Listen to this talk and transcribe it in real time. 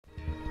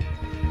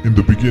In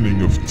the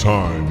beginning of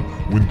time,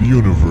 when the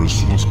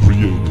universe was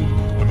created,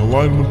 an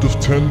alignment of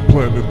 10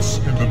 planets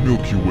in the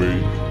Milky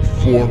Way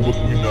formed what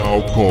we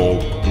now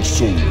call the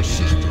solar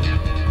system.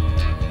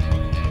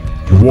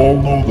 You all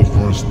know the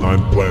first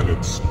 9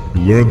 planets.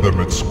 You learned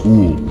them at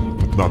school,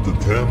 but not the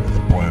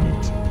 10th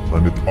planet,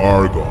 planet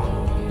Argon.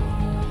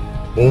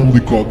 Only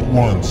caught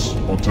once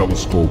on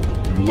telescope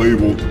and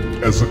labeled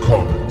as a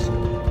comet.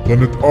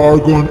 Planet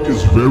Argon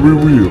is very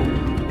real,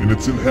 and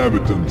its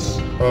inhabitants,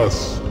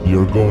 us, the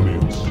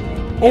Argonians,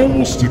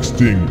 almost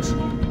extinct,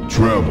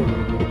 travel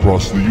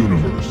across the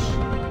universe,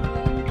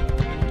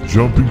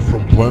 jumping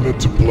from planet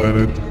to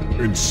planet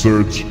in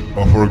search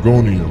of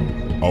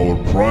Argonium, our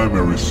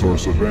primary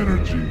source of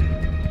energy.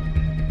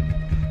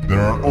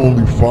 There are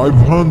only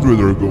 500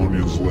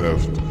 Argonians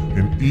left,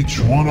 and each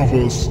one of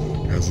us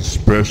has a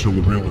special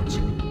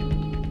ability.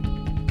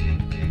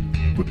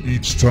 But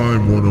each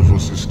time one of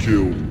us is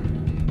killed,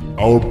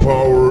 our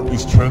power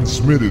is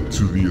transmitted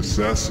to the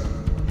assassin,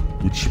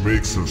 which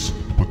makes us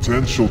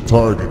potential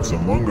targets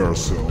among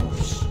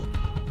ourselves.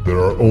 There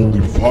are only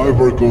 5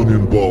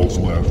 Argonian balls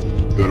left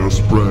that are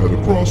spread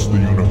across the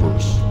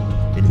universe,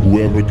 and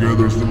whoever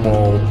gathers them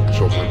all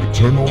shall have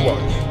eternal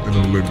life and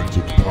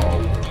unlimited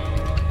power.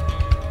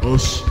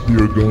 Us, the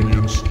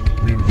Argonians,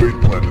 we invade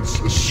planets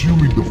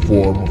assuming the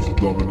form of the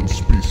dominant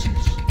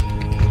species.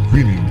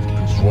 Convenient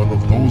because one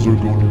of those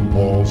Argonian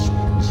balls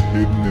is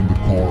hidden in the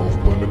core of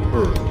planet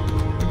Earth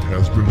and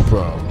has been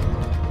found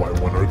by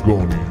one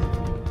Argonian.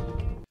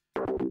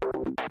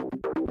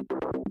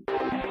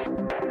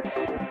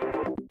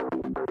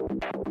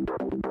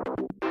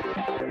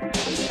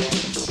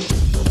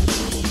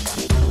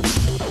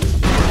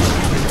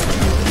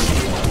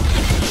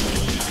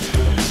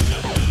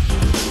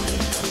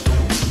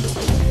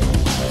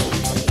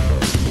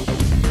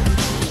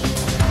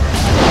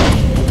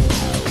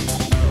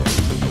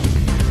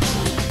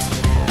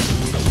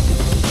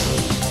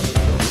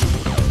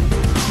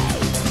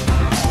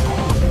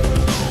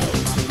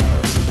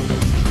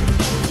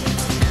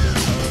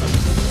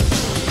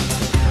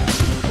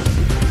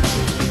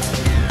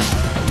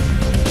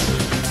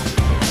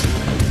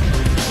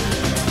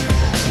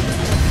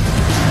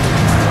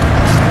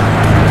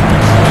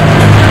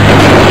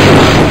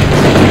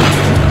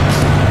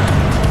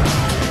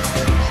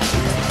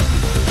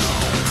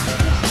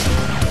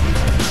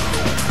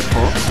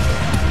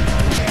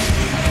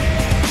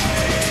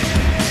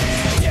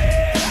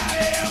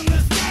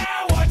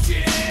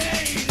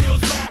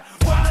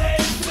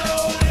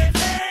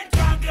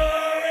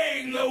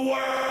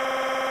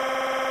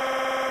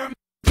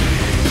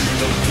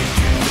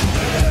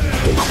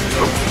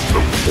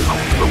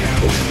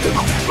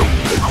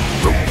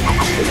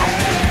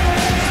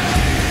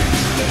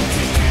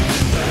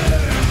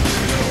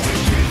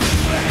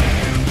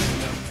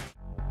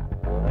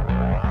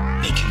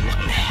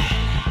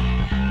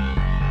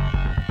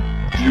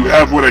 You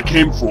have what I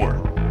came for.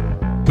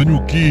 Tenho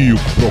aqui o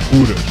que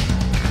procuras.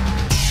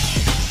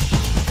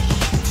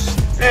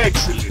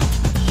 Excellent.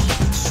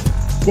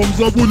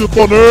 Vamos à boule,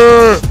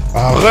 bonnet!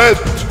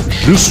 Arrête!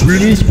 Je suis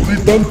l'esprit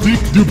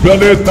antique du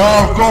planète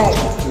Argon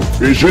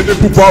et je ne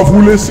peux pas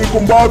vous laisser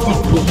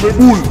combattre pour mes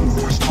boules.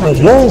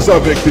 Commence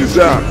avec des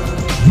armes.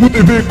 Vous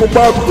devez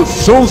combattre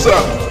sans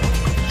armes.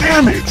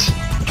 Damn it!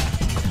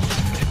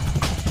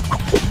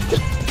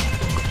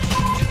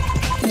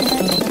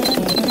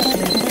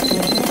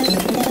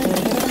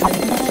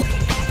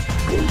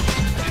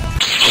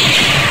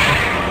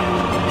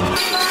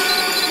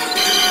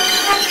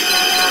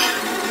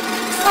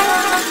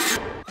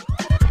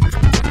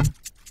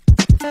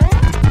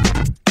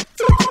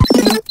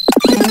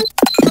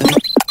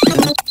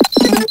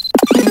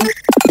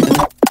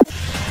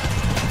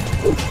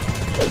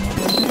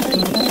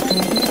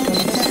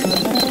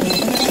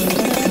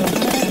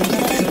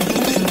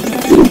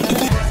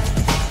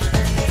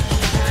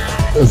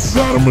 As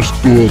armas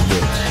todas.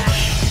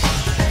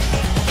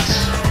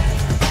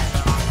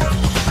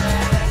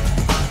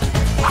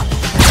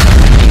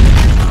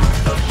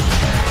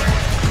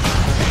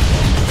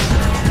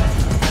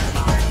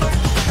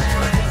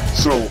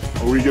 So,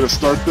 are we gonna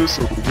start this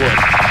or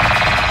what?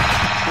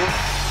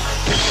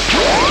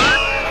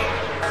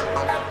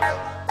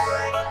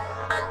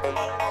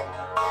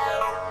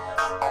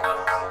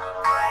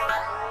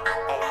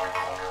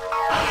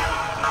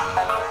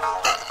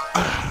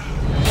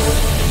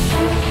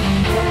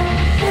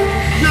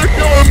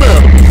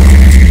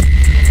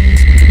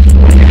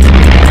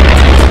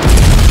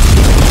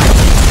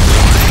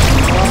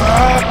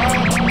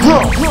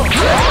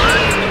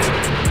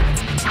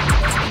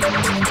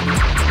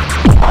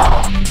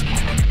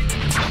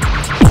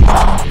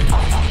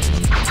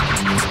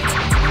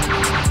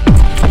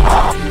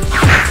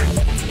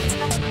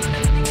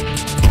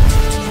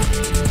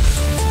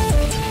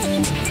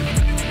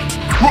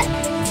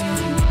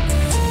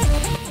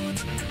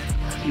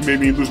 You made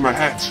me lose my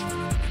hat.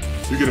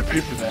 You're gonna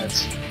pay for that.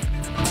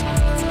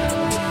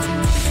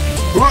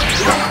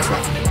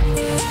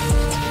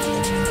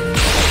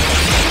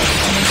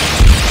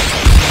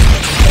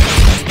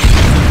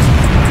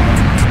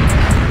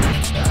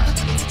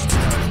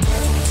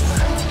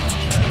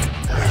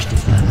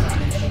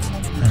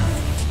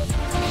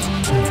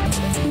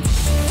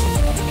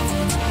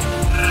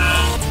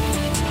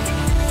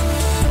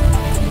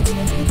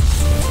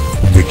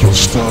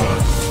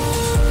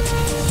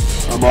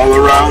 I'm all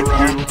around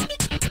you.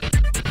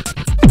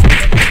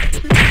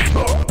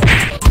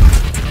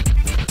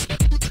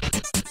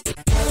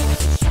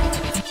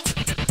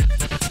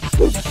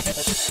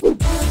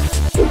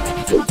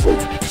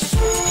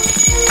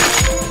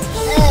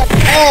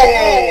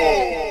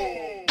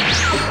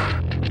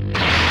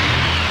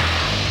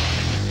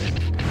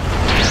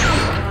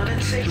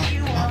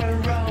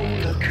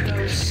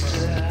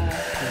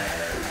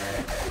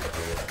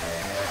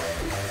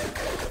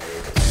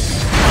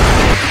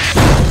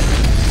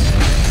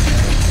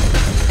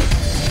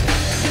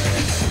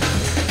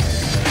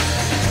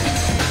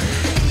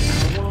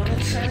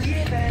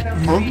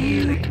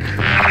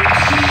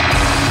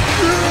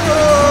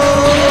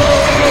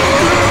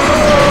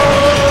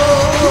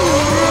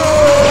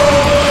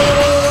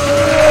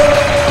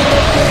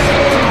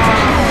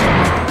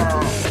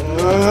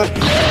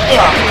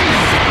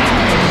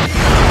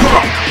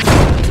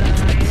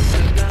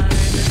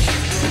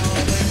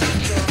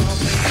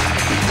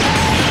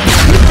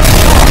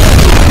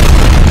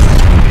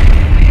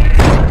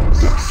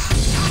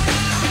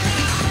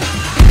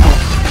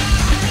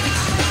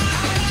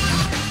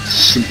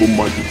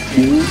 Simple-minded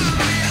fool.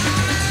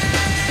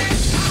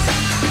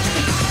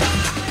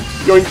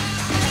 Yoink.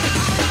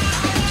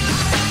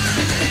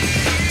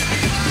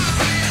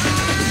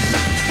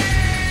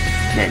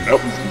 Man, that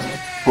was easy.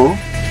 Huh?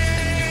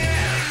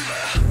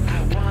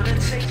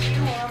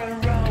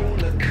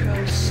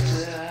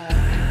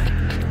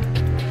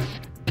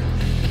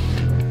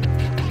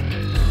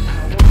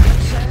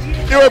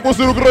 Quem vai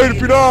conseguir o grande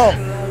final?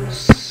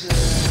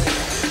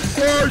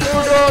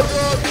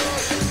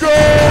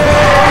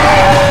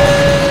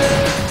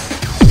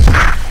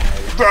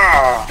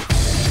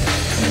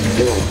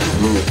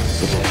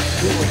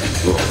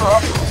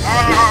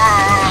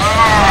 Ah!